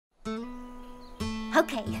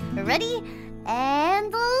Okay, ready?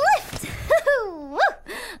 And lift! Woo!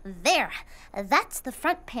 There, that's the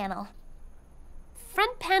front panel.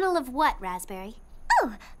 Front panel of what, Raspberry?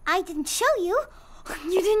 Oh, I didn't show you.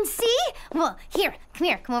 You didn't see? Well, here,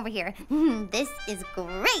 come over here. This is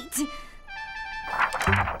great.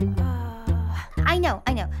 I know.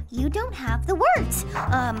 You don't have the words.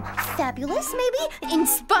 Fabulous, maybe?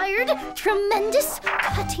 Inspired? Tremendous?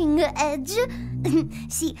 Cutting edge?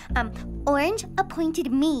 See, Orange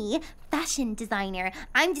appointed me fashion designer.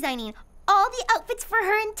 I'm designing all the outfits for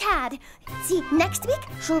her and Tad. See, next week,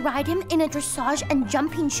 she'll ride him in a dressage and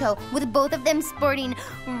jumping show with both of them sporting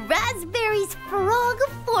Raspberry's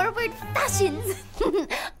frog-forward fashions.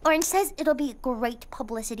 Orange says it'll be great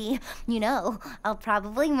publicity. You know, I'll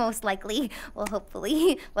probably, most likely, well,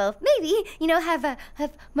 hopefully, well, maybe, have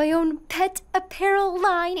my own pet apparel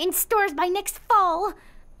line in stores by next fall.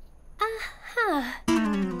 Uh-huh.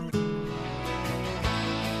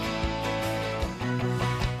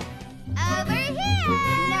 Over here!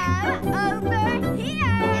 No, over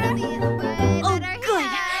here! It'll be way better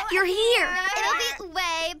good. here. You're here. It'll be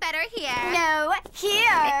way better here. No,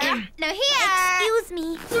 here. No, here. Excuse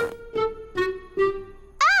me.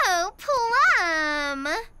 Oh, Plum.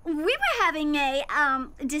 We were having a,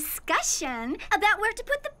 discussion about where to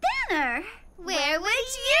put the banner. Where would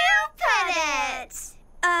you put it?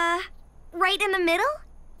 Right in the middle?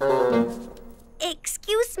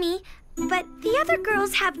 Excuse me, but the other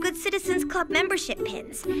girls have Good Citizens Club membership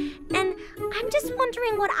pins, and I'm just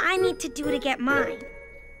wondering what I need to do to get mine.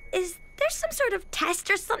 Is there some sort of test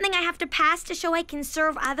or something I have to pass to show I can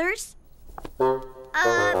serve others?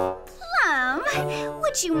 Plum,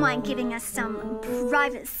 would you mind giving us some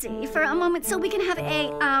privacy for a moment so we can have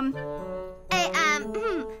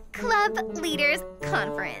Club Leaders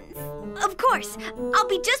Conference. Of course. I'll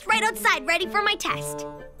be just right outside, ready for my test.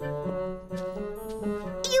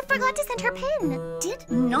 You forgot to send her pin. Did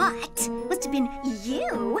not. Must have been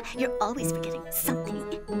you. You're always forgetting something.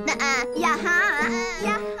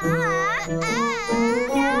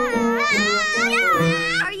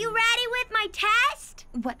 Are you ready with my test?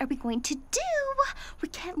 What are we going to do? We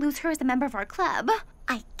can't lose her as a member of our club.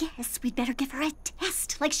 I guess we'd better give her a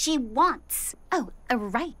test like she wants. Oh,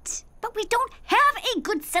 right. But we don't have a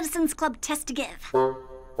Good Citizens Club test to give.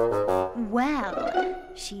 Well,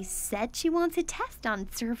 she said she wants a test on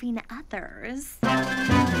serving others. Oh,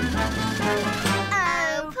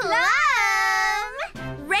 Plum!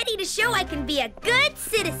 Ready to show I can be a good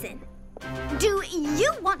citizen. Do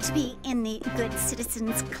you want to be in the Good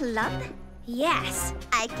Citizens Club? Yes.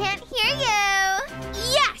 I can't hear you.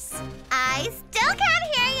 Yes. I still can't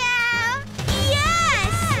hear you.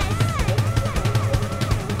 Yes!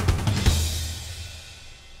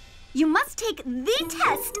 You must take the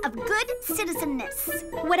test of good citizenness.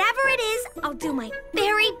 Whatever it is, I'll do my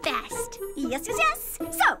very best. Yes.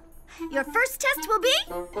 So, your first test will be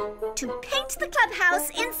to paint the clubhouse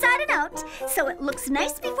inside and out so it looks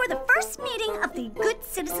nice before the first meeting of the Good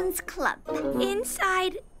Citizens Club.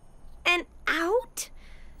 Inside and out?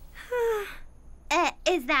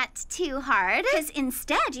 Is that too hard? Because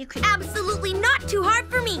instead you could... Absolutely not too hard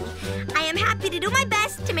for me. I am happy to do my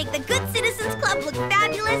best to make the Good Citizens Club look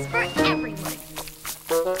fabulous for everyone.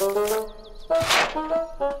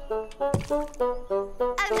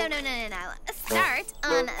 No. Start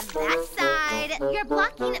on that side. You're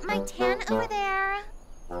blocking my tan over there.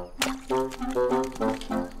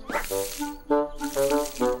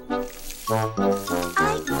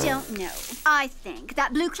 I don't know. I think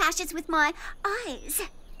that blue clashes with my eyes.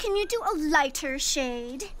 Can you do a lighter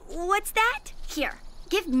shade? What's that? Here,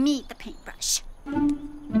 give me the paintbrush.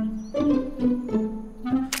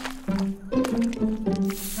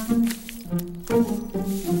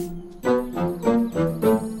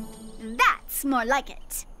 That's more like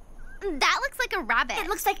it. That looks like a rabbit. It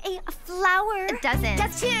looks like a flower. It doesn't.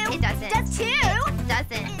 Does too. It doesn't. Does too. It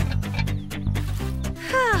doesn't.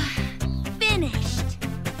 Finished.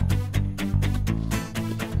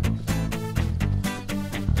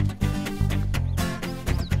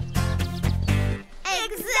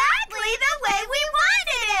 Exactly the way we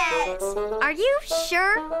wanted it. Are you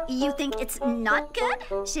sure you think it's not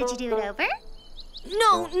good? Should you do it over?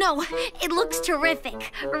 No. It looks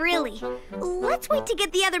terrific. Really. Let's wait to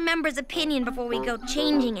get the other members' opinion before we go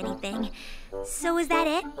changing anything. So is that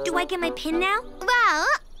it? Do I get my pin now? Well,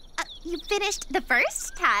 you finished the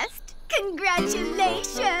first test.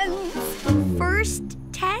 Congratulations! First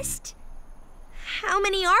test? How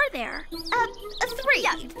many are there? 3.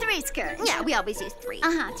 Yeah, 3 skirts. Yeah, we always use 3.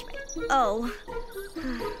 That's right. Oh.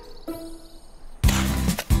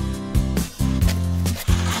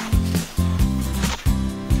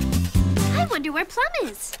 I wonder where Plum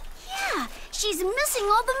is. Yeah, she's missing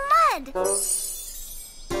all the mud.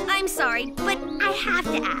 I'm sorry, but I have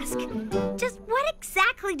to ask. Just what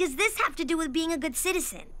exactly does this have to do with being a good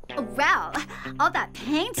citizen? Well, all that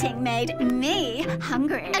painting made me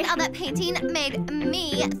hungry. And all that painting made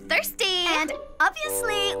me thirsty. And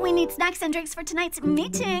obviously, we need snacks and drinks for tonight's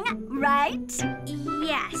meeting, right?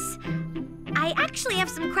 Yes. I actually have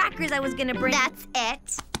some crackers I was gonna bring. That's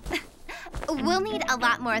it. We'll need a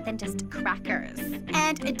lot more than just crackers.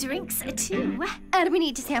 And drinks, too. And we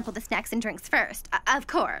need to sample the snacks and drinks first, of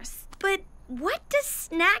course. But what does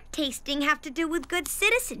snack tasting have to do with good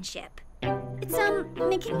citizenship? It's,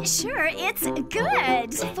 making sure it's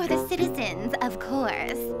good. For the citizens, of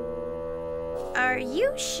course. Are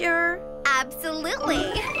you sure?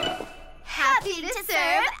 Absolutely. Happy to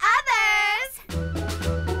serve others!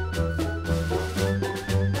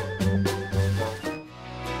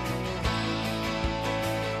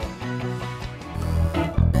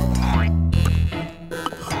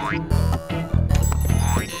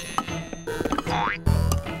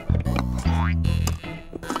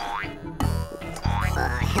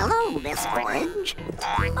 Hello, Miss Orange.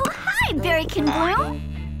 Oh, hi, Berry Bloom.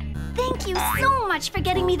 Thank you so much for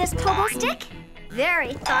getting me this pogo stick.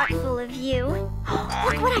 Very thoughtful of you.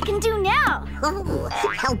 Look what I can do now. Oh,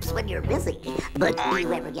 it helps when you're busy. But do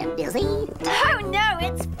you ever get dizzy? Oh, no,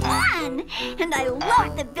 it's fun. And I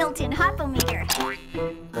love the built-in hopometer.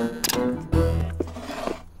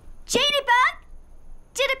 Jadybug,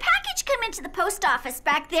 did a package come into the post office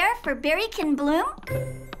back there for Berry Bloom?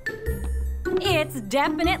 It's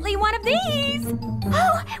definitely one of these.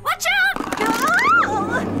 Oh, watch out!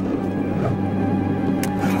 Oh!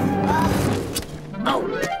 Oh,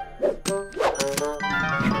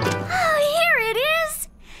 here it is.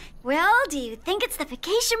 Well, do you think it's the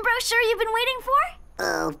vacation brochure you've been waiting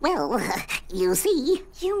for? Well, you see.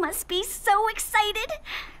 You must be so excited.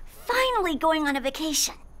 Finally going on a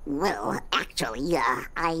vacation. Well, actually,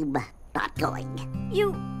 I'm not going.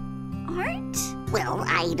 You aren't? Well,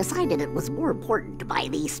 I decided it was more important to buy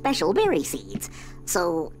these special berry seeds,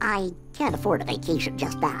 so I can't afford a vacation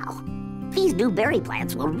just now. These new berry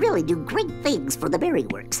plants will really do great things for the berry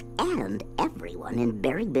works and everyone in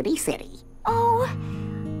Berry Bitty City. Oh,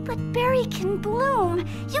 but Berry Bloom,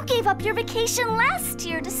 you gave up your vacation last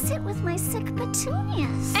year to sit with my sick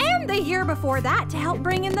petunias. And the year before that to help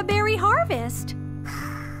bring in the berry harvest.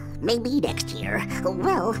 Maybe next year.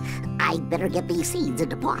 Well, I'd better get these seeds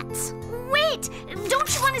into pots. Wait!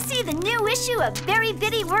 Don't you want to see the new issue of Berry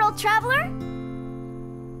Bitty World Traveler?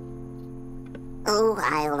 Oh,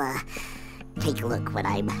 I'll, take a look when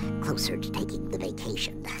I'm closer to taking the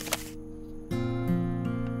vacation.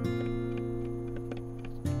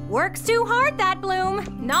 Works too hard, that Bloom.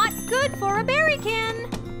 Not good for a berrykin.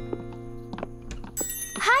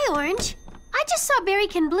 Hi, Orange. I just saw Berry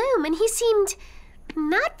Bloom, and he seemed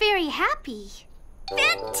not very happy.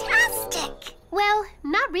 Fantastic! Well,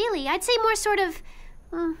 not really. I'd say more sort of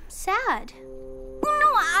sad. Oh,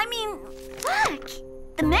 no, I mean, look.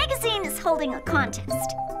 The magazine is holding a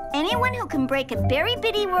contest. Anyone who can break a Berry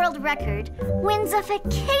Bitty world record wins a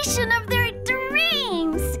vacation of their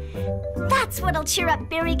dreams. That's what'll cheer up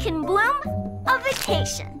Berry Bloom, a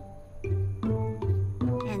vacation.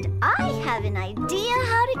 And I have an idea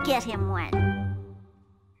how to get him one.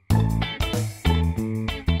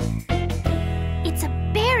 It's a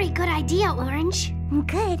very good idea, Orange.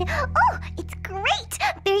 Good. Oh, it's great!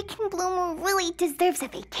 Berry Bloom really deserves a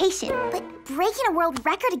vacation. But breaking a world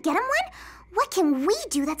record to get him one? What can we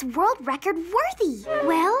do that's world record worthy?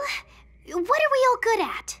 Well, what are we all good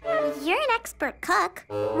at? You're an expert cook.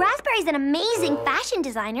 Raspberry's an amazing fashion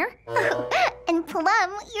designer. Oh, and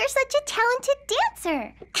Plum, you're such a talented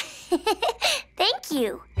dancer. Thank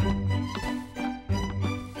you.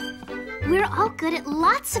 We're all good at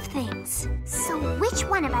lots of things. So which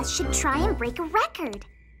one of us should try and break a record?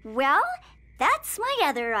 Well, that's my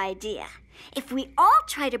other idea. If we all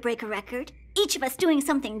try to break a record, each of us doing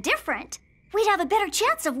something different, we'd have a better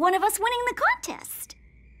chance of one of us winning the contest.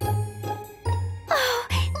 Oh,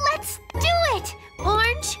 let's do it!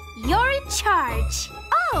 Orange, you're in charge.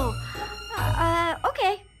 Oh,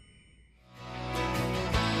 okay.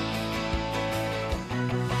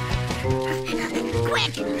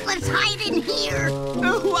 Quick, let's hide in here.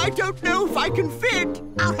 Oh, I don't know if I can fit.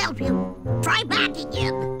 I'll help you. Try back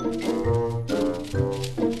again.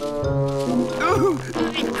 Oh,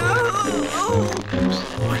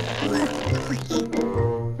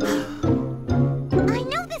 I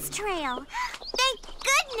know this trail. Thank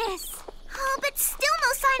goodness. Oh, but still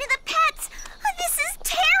no sign of the pets. Oh, this is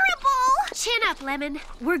terrible. Chin up, Lemon.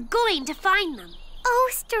 We're going to find them. Oh,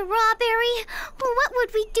 Strawberry, what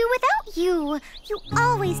would we do without You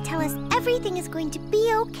always tell us everything is going to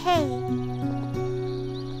be okay.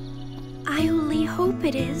 I only hope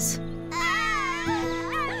it is.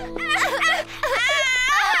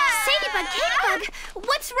 Sadybug, Katebug,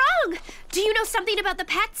 what's wrong? Do you know something about the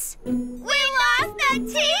pets? We lost the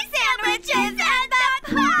tea sandwiches and the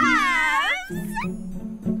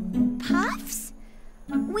puffs! Puffs?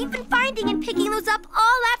 We've been finding and picking those up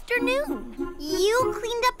all afternoon. You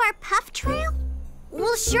cleaned up our puff trail?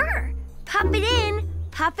 Well, sure. Puff it in,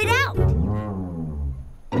 puff it out.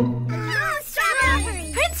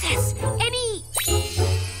 Strawberry! Princess, any...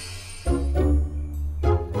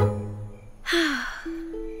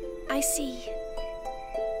 I see.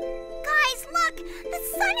 Guys, look! The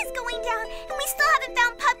sun is going down, and we still haven't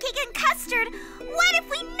found Pupcake and Custard. What if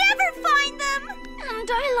we never find them? And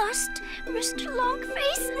I lost Mr.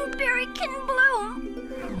 Longface and Berry Bloom.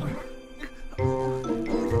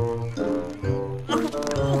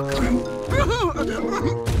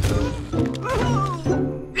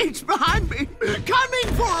 It's behind me, coming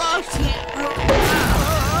for us!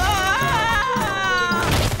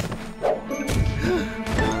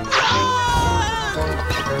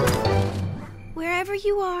 Wherever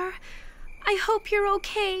you are, I hope you're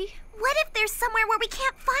okay. What if there's somewhere where we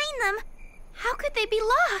can't find them? How could they be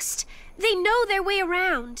lost? They know their way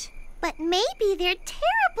around. But maybe they're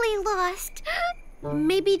terribly lost.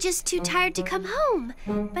 Maybe just too tired to come home.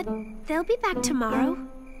 But they'll be back tomorrow.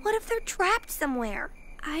 What if they're trapped somewhere?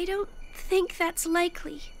 I don't think that's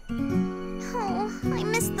likely. Oh, I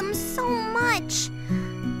miss them so much.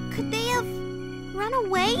 Could they have run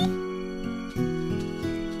away?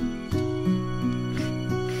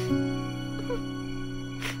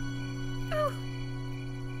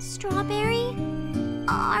 Strawberry?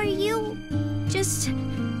 Are you... Just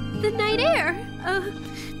the night air,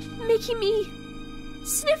 making me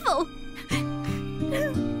sniffle.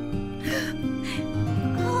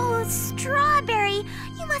 Oh, Strawberry,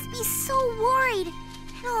 you must be so worried.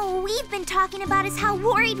 And all we've been talking about is how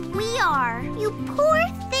worried we are. You poor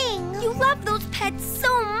thing. You love those pets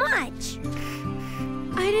so much.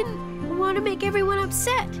 I didn't want to make everyone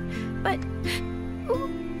upset, but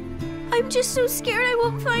I'm just so scared I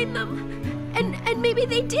won't find them. And maybe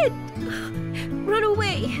they did run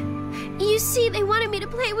away. You see, they wanted me to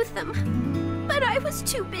play with them, but I was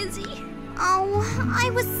too busy. Oh, I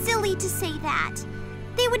was silly to say that.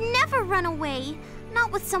 They would never run away.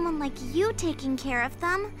 Not with someone like you taking care of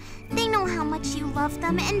them. They know how much you love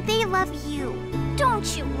them, and they love you.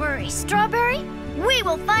 Don't you worry, Strawberry. We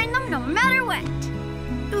will find them no matter what.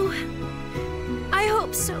 Oh, I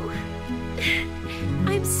hope so.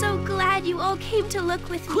 I'm so glad you all came to look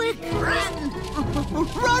with me. Quick, run!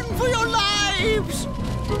 Run for your lives!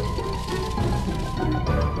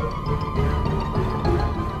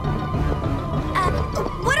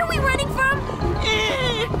 What are we running from?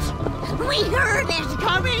 We heard it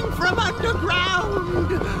coming from underground!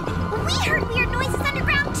 We heard weird noises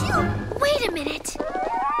underground, too. Wait a minute.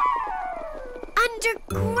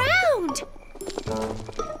 Underground!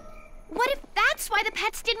 What if that's why the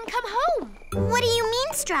pets didn't come home? What do you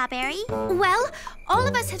mean, Strawberry? Well, all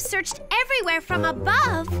of us have searched everywhere from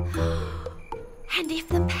above. And if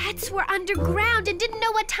the pets were underground and didn't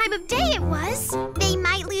know what time of day it was... They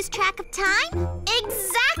might lose track of time?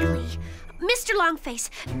 Exactly! Mr. Longface,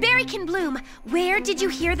 Berry Bloom, where did you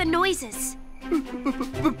hear the noises?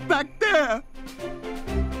 Back there!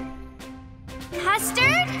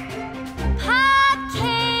 Custard?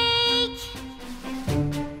 Pupcake!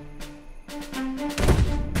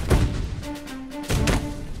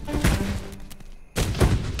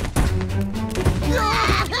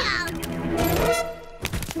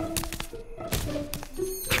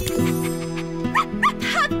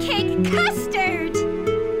 Pupcake, Custard!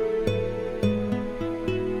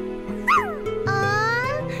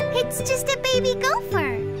 It's just a baby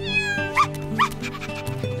gopher.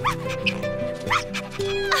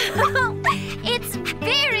 It's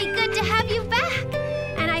very good to have you back.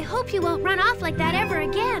 And I hope you won't run off like that ever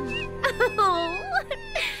again.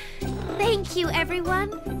 Thank you,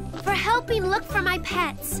 everyone, for helping look for my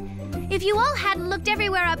pets. If you all hadn't looked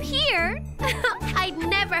everywhere up here, I'd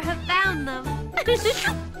never have found them.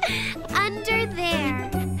 Under there.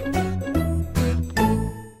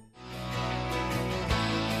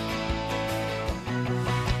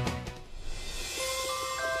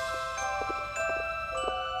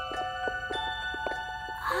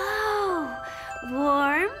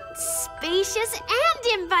 Warm, spacious,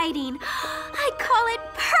 and inviting. I call it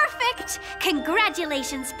perfect.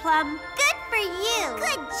 Congratulations, Plum. Good for you.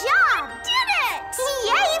 Good job. Did it!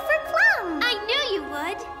 Yay for Plum. I knew you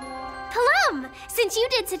would. Plum, since you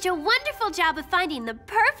did such a wonderful job of finding the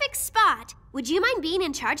perfect spot, would you mind being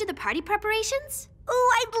in charge of the party preparations?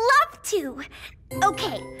 Oh, I'd love to.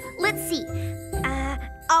 Okay, let's see.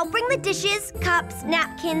 I'll bring the dishes, cups,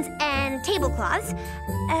 napkins, and tablecloths.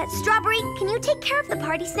 Strawberry, can you take care of the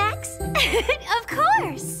party snacks? Of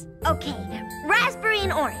course. Okay, raspberry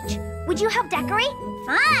and orange. Would you help decorate?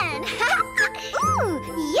 Fun! Ooh,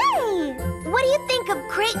 yay! What do you think of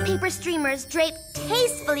crepe paper streamers draped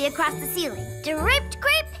tastefully across the ceiling? Draped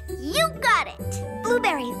crepe? You got it!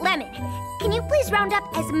 Blueberry, lemon, can you please round up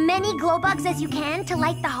as many glow bugs as you can to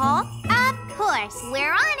light the hall? Of course,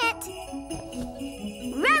 we're on it!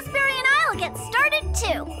 Raspberry and I'll get started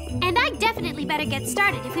too. And I definitely better get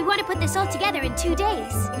started if we want to put this all together in 2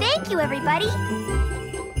 days. Thank you, everybody.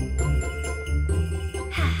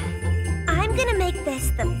 I'm gonna make this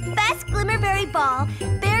the best Glimmerberry ball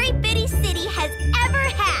Berry Bitty City has ever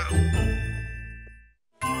had.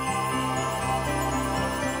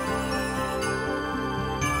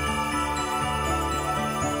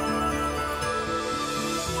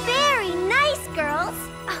 Very nice, girls.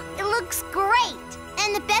 Oh, it looks great!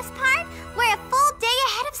 And the best part? We're a full day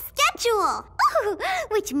ahead of schedule! Ooh,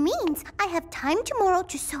 which means I have time tomorrow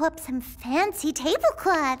to sew up some fancy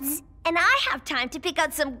tablecloths. And I have time to pick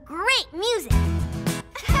out some great music.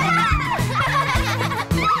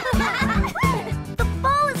 The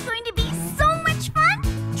ball is going to be so much fun.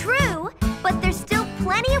 True, but there's still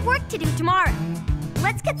plenty of work to do tomorrow.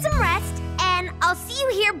 Let's get some rest, and I'll see you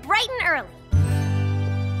here bright and early.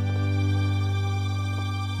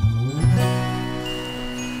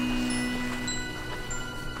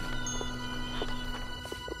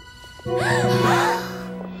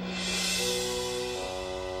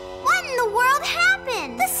 What in the world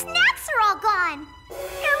happened? The snacks are all gone.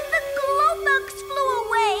 And the glow bugs flew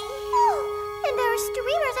away. Oh, and our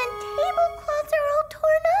streamers and tablecloths are all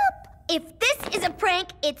torn up. If this is a prank,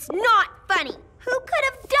 it's not funny. Who could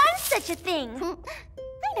have done such a thing?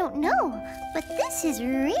 I don't know, but this is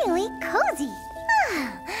really cozy.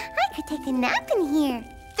 I could take a nap in here.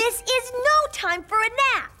 This is no time for a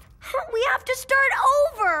nap. We have to start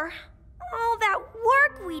over. All that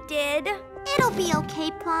work we did. It'll be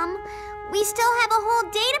okay, Plum. We still have a whole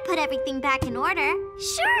day to put everything back in order.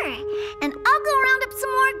 Sure, and I'll go round up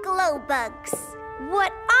some more glow bugs.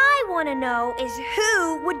 What I want to know is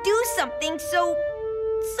who would do something so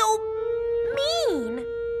mean.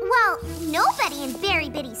 Well, nobody in Berry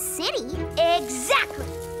Bitty City. Exactly.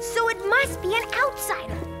 So it must be an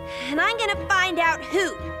outsider. And I'm gonna find out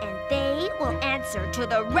who. And they will answer to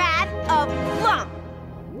the Wrath of Plum.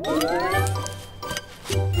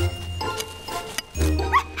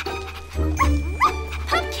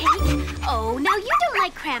 Pupcake? Oh, now you don't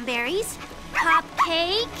like cranberries.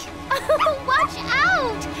 Pupcake? Oh, watch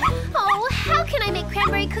out! Oh, how can I make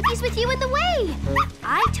cranberry cookies with you in the way?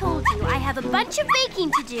 I told you I have a bunch of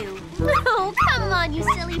baking to do. Oh, come on, you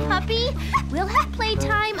silly puppy. We'll have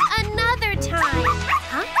playtime another time.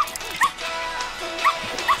 Huh?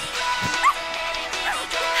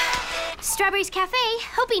 Strawberry's Cafe,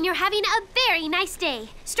 hoping you're having a very nice day.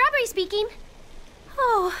 Strawberry speaking.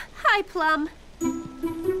 Oh, hi, Plum.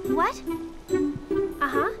 What?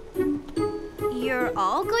 Uh-huh. You're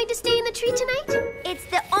all going to stay in the tree tonight? It's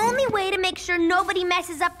the only way to make sure nobody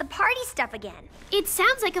messes up the party stuff again. It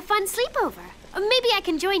sounds like a fun sleepover. Maybe I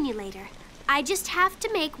can join you later. I just have to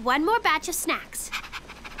make one more batch of snacks.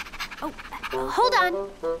 Oh, hold on.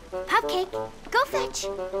 Pupcake, go fetch.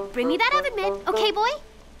 Bring me that oven mitt, okay, boy?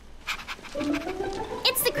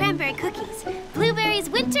 It's the cranberry cookies, Blueberry's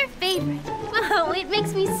winter favorite. Oh, it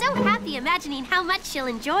makes me so happy imagining how much she'll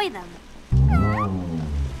enjoy them.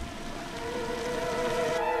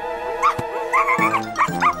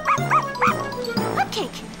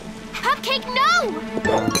 Pupcake! Pupcake, no!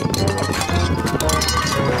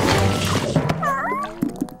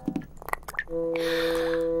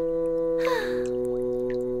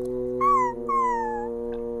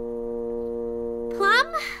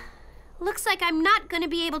 Plum? Looks like I'm not going to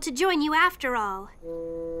be able to join you after all.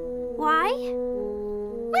 Why?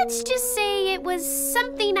 Let's just say it was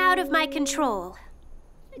something out of my control.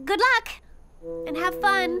 Good luck, and have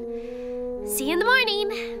fun. See you in the morning.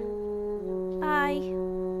 Bye.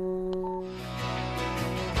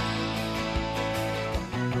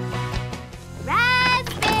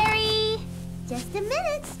 Raspberry! Just a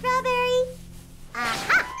minute, Strawberry.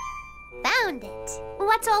 Aha! Found it.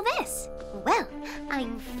 What's all this? Well,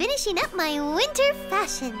 I'm finishing up my winter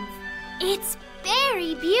fashions. It's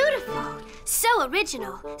very beautiful. So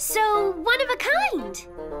original. So one of a kind.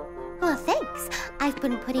 Well, thanks. I've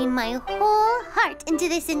been putting my whole heart into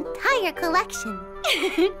this entire collection.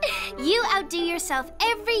 You outdo yourself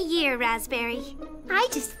every year, Raspberry. I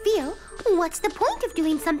just feel, what's the point of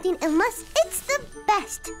doing something unless it's the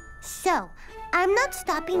best? So, I'm not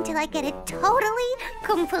stopping till I get it totally,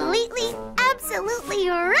 completely, absolutely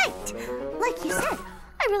right. Like you said,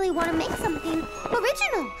 I really want to make something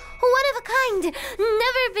original, one of a kind,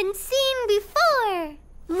 never been seen before.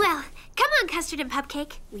 Well, come on, Custard and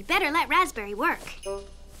Pupcake. We better let Raspberry work.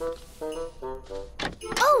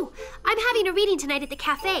 Oh, I'm having a reading tonight at the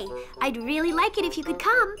cafe. I'd really like it if you could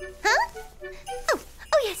come. Huh?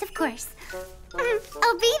 Oh yes, of course.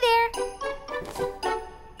 I'll be there.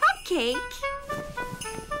 Pupcake?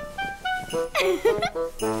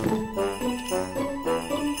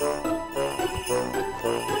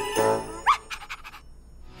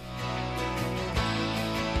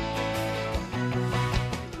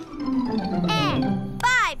 And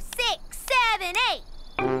 5, 6, 7, 8.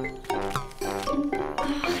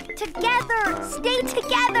 Together! Stay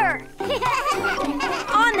together!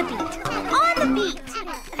 On the beat! On the beat!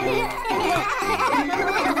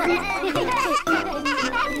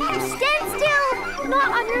 Stand still! Not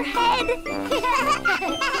on your head!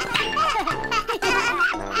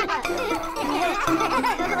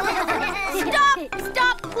 Stop!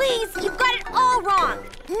 Stop, please! You've got it all wrong!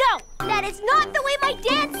 No! That is not the way my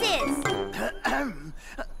dance is!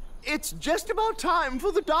 It's just about time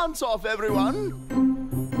for the dance-off, everyone.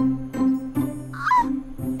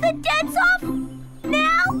 The dance-off?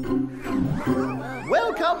 Now?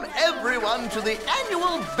 Welcome, everyone, to the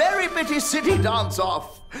annual Berry Bitty City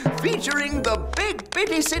Dance-Off, featuring the Big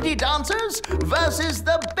Bitty City Dancers versus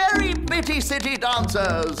the Berry Bitty City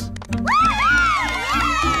Dancers.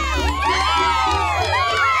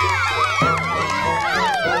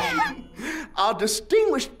 Our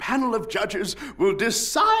distinguished panel of judges will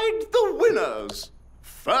decide the winners.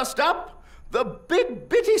 First up, the Big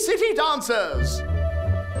Bitty City Dancers.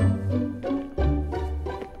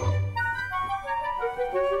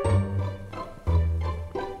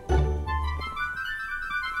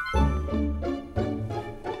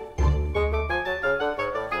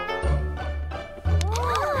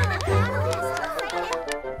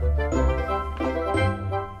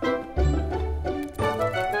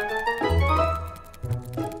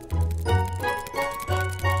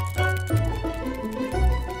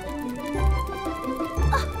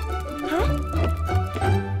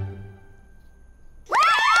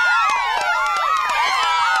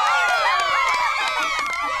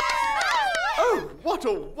 What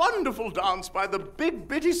a wonderful dance by the Big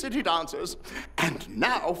Bitty City Dancers. And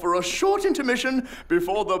now for a short intermission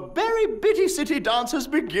before the Berry Bitty City Dancers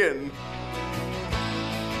begin.